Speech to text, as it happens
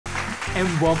And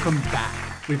welcome back.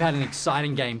 We've had an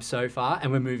exciting game so far,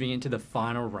 and we're moving into the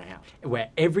final round,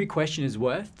 where every question is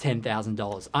worth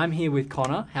 $10,000. I'm here with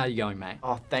Connor. How are you going, mate?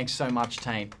 Oh, thanks so much,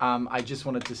 Tane. I just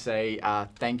wanted to say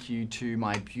thank you to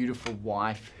my beautiful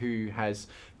wife who has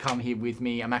come here with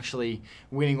me. I'm actually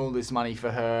winning all this money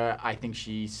for her. I think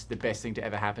she's the best thing to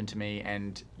ever happen to me.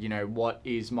 And, you know, what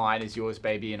is mine is yours,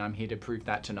 baby, and I'm here to prove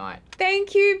that tonight.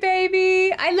 Thank you,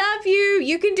 baby. I love you.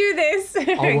 You can do this.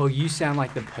 Oh, well, you sound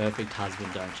like the perfect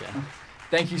husband, don't you?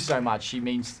 Thank you so much. She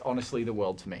means, honestly, the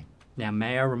world to me. Now,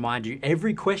 may I remind you,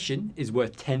 every question is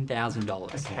worth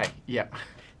 $10,000. Okay, yep.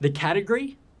 The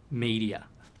category, media.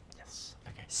 Yes,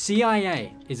 okay.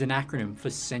 CIA is an acronym for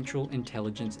Central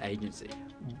Intelligence Agency.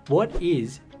 What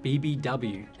is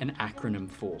BBW an acronym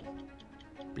for?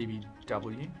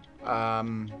 BBW?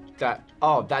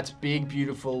 That's big,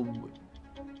 beautiful...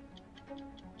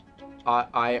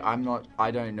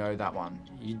 I don't know that one.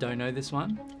 You don't know this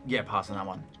one? Yeah, pass on that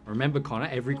one. Remember, Connor,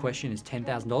 every question is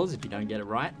 $10,000. If you don't get it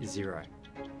right, zero.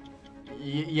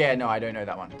 Yeah, no, I don't know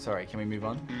that one. Sorry, can we move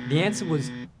on? The answer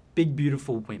was Big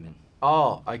Beautiful Women.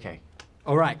 Oh, okay.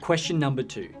 All right, question number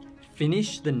 2.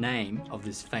 Finish the name of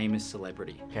this famous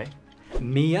celebrity. Okay.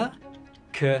 Mia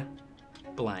K.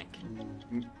 blank.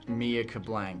 Mia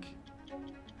Kablank.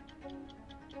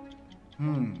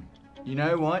 You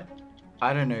know what?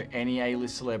 I don't know any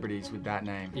A-list celebrities with that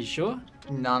name. You sure?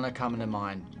 None are coming to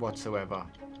mind whatsoever.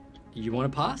 You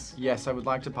want to pass? Yes, I would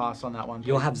like to pass on that one.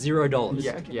 You'll have $0.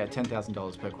 Yeah,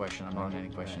 $10,000 per question. I'm not on any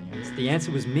question yet. The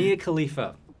answer was Mia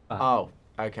Khalifa. Oh,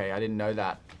 okay, I didn't know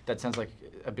that. That sounds like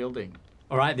a building.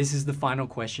 All right, this is the final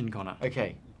question, Connor.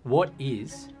 Okay. What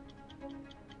is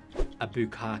a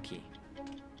bukkake?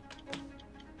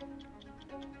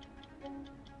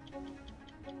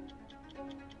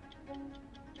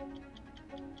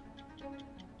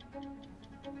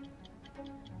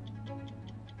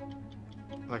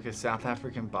 Like a South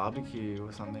African barbecue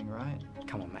or something, right?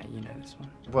 Come on, mate, you know this one.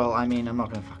 Well, I mean, I'm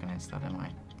not gonna fucking answer that, am I?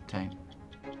 Tane.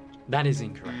 That is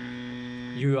incorrect.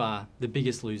 You are the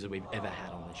biggest loser we've ever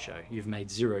had on this show. You've made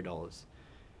 $0.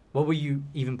 What were you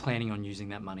even planning on using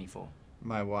that money for?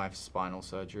 My wife's spinal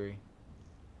surgery.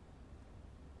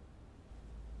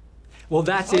 Well,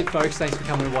 that's it, folks. Thanks for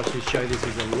coming to watch this show. This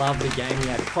was a lovely game. We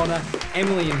had Connor,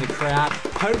 Emily in the crowd.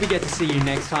 Hope we get to see you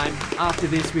next time. After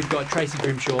this, we've got Tracy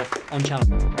Grimshaw on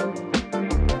channel.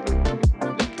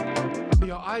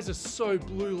 Your eyes are so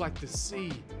blue like the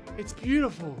sea. It's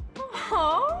beautiful.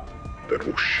 Aww. That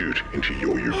will shoot into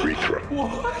your urethra.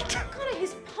 What? Connor,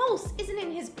 his pulse isn't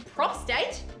in his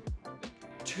prostate.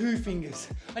 2 fingers.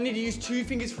 I need to use 2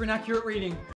 fingers for an accurate reading.